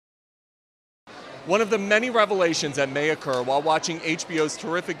One of the many revelations that may occur while watching HBO's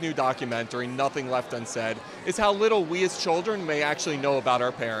terrific new documentary, Nothing Left Unsaid, is how little we as children may actually know about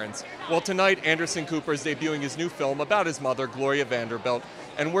our parents. Well, tonight, Anderson Cooper is debuting his new film about his mother, Gloria Vanderbilt,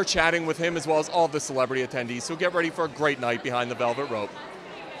 and we're chatting with him as well as all the celebrity attendees, so get ready for a great night behind the velvet rope.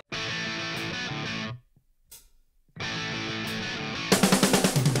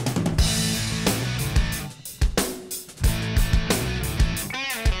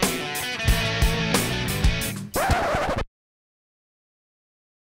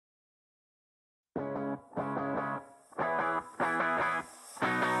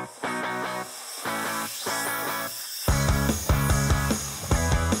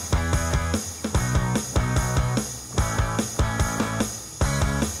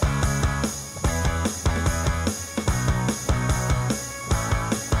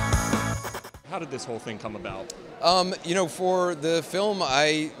 How did this whole thing come about? You know, for the film,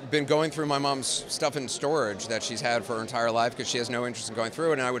 I've been going through my mom's stuff in storage that she's had for her entire life because she has no interest in going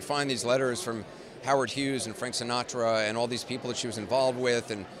through it. And I would find these letters from Howard Hughes and Frank Sinatra and all these people that she was involved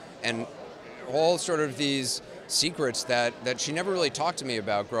with, and all sort of these secrets that she never really talked to me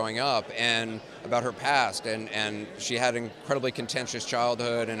about growing up and about her past. And she had an incredibly contentious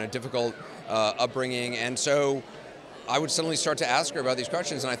childhood and a difficult upbringing. And so I would suddenly start to ask her about these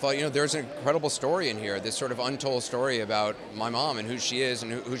questions, and I thought, you know, there's an incredible story in here, this sort of untold story about my mom and who she is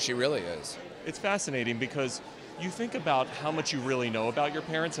and who she really is. It's fascinating because you think about how much you really know about your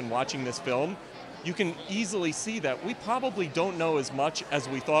parents, and watching this film, you can easily see that we probably don't know as much as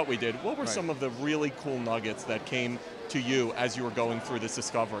we thought we did. What were some of the really cool nuggets that came to you as you were going through this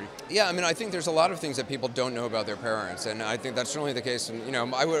discovery? Yeah, I mean, I think there's a lot of things that people don't know about their parents, and I think that's certainly the case. And, you know,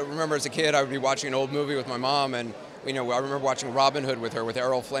 I would remember as a kid, I would be watching an old movie with my mom, and you know, I remember watching Robin Hood with her, with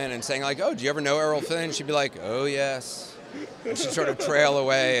Errol Flynn, and saying like, "Oh, do you ever know Errol Flynn?" She'd be like, "Oh, yes." And she'd sort of trail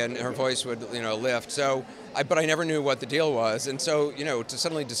away, and her voice would, you know, lift. So, but I never knew what the deal was, and so, you know, to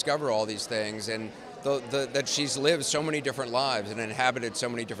suddenly discover all these things and that she's lived so many different lives and inhabited so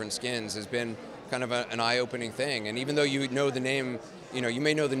many different skins has been kind of an eye-opening thing. And even though you know the name, you know, you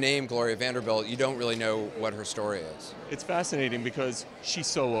may know the name Gloria Vanderbilt, you don't really know what her story is. It's fascinating because she's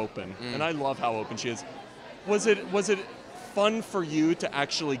so open, and I love how open she is. Was it fun for you to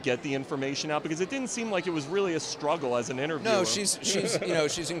actually get the information out? Because it didn't seem like it was really a struggle as an interviewer. No, she's you know,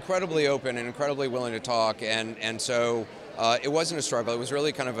 she's incredibly open and incredibly willing to talk, and so it wasn't a struggle. It was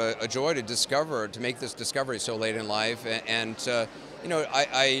really kind of a joy to make this discovery so late in life, and you know,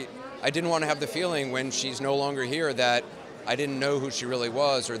 I didn't want to have the feeling when she's no longer here that I didn't know who she really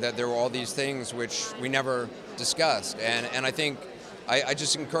was, or that there were all these things which we never discussed, and I think I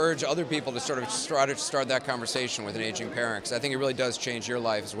just encourage other people to sort of start that conversation with an aging parent, because I think it really does change your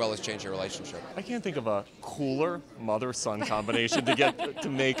life as well as change your relationship. I can't think of a cooler mother-son combination to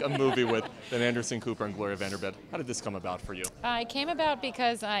make a movie with than Anderson Cooper and Gloria Vanderbilt. How did this come about for you? It came about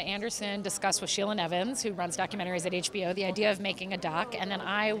because Anderson discussed with Sheila Evans, who runs documentaries at HBO, the idea of making a doc, and then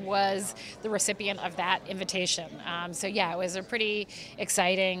I was the recipient of that invitation. So yeah, it was a pretty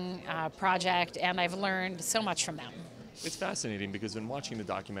exciting project, and I've learned so much from them. It's fascinating because in watching the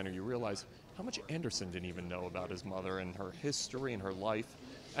documentary, you realize how much Anderson didn't even know about his mother and her history and her life.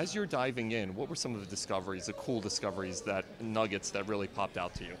 As you're diving in, what were some of the discoveries, the cool discoveries, nuggets that really popped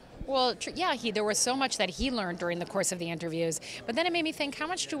out to you? Well, yeah, there was so much that he learned during the course of the interviews, but then it made me think, how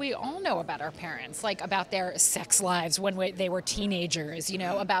much do we all know about our parents? Like about their sex lives when they were teenagers, you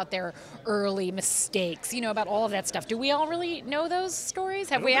know, about their early mistakes, you know, about all of that stuff. Do we all really know those stories?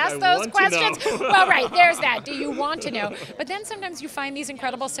 Have we asked those questions? Well, right, there's that. Do you want to know? But then sometimes you find these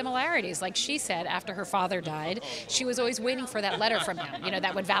incredible similarities. Like she said, after her father died, she was always waiting for that letter from him, you know,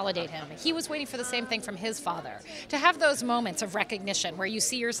 that would validate him. He was waiting for the same thing from his father. To have those moments of recognition where you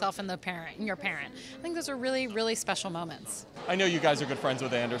see yourself in your parent, I think those are really, really special moments. I know you guys are good friends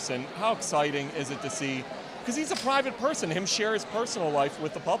with Anderson. How exciting is it to see, because he's a private person, him share his personal life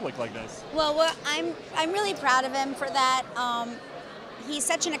with the public like this? Well, I'm really proud of him for that. He's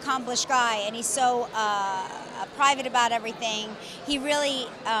such an accomplished guy, and he's so private about everything. He really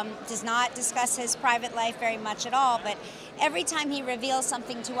does not discuss his private life very much at all, but every time he reveals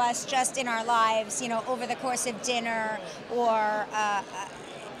something to us just in our lives, you know, over the course of dinner or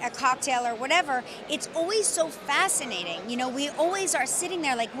a cocktail or whatever, it's always so fascinating. You know, we always are sitting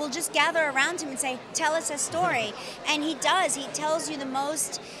there like, we'll just gather around him and say, tell us a story. And he does. He tells you the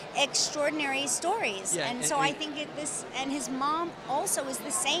most extraordinary stories. Yeah, and so I think and his mom also is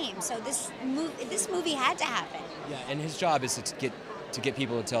the same. So this movie had to happen. Yeah, and his job is to get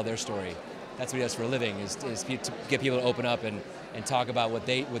people to tell their story. That's what he does for a living, is to get people to open up and talk about what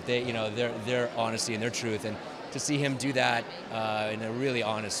they you know, their honesty and their truth. And to see him do that in a really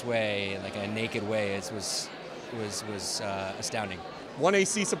honest way, like a naked way, was astounding. One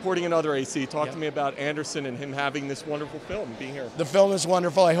AC supporting another AC. Talk to me about Anderson and him having this wonderful film, being here. The film is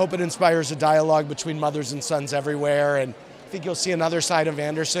wonderful. I hope it inspires a dialogue between mothers and sons everywhere, and I think you'll see another side of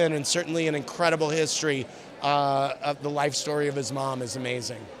Anderson, and certainly an incredible history of the life story of his mom is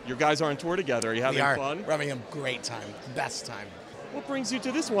amazing. Your guys are on tour together. Are you having fun? We're having a great time, best time. What brings you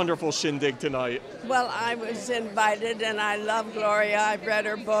to this wonderful shindig tonight? Well, I was invited, and I love Gloria. I've read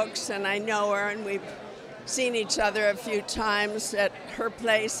her books, and I know her, and we've seen each other a few times at her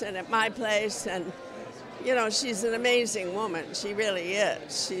place and at my place, and you know, she's an amazing woman. She really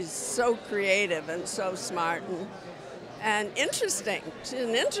is. She's so creative and so smart and interesting. She's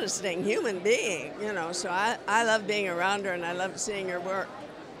an interesting human being, you know, so I love being around her, and I love seeing her work.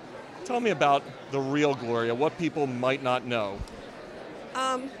 Tell me about the real Gloria, what people might not know.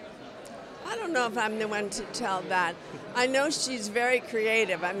 I don't know if I'm the one to tell that. I know she's very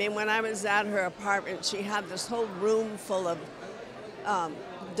creative. I mean, when I was at her apartment, she had this whole room full of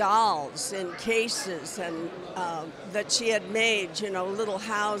dolls in cases and that she had made, you know, little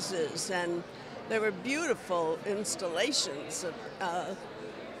houses, and they were beautiful installations.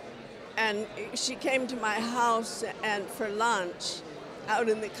 And she came to my house and for lunch out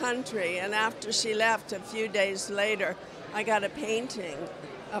in the country, and after she left a few days later, I got a painting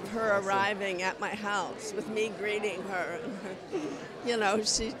of her arriving at my house with me greeting her. You know,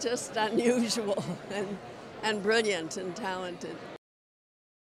 she's just unusual and brilliant and talented.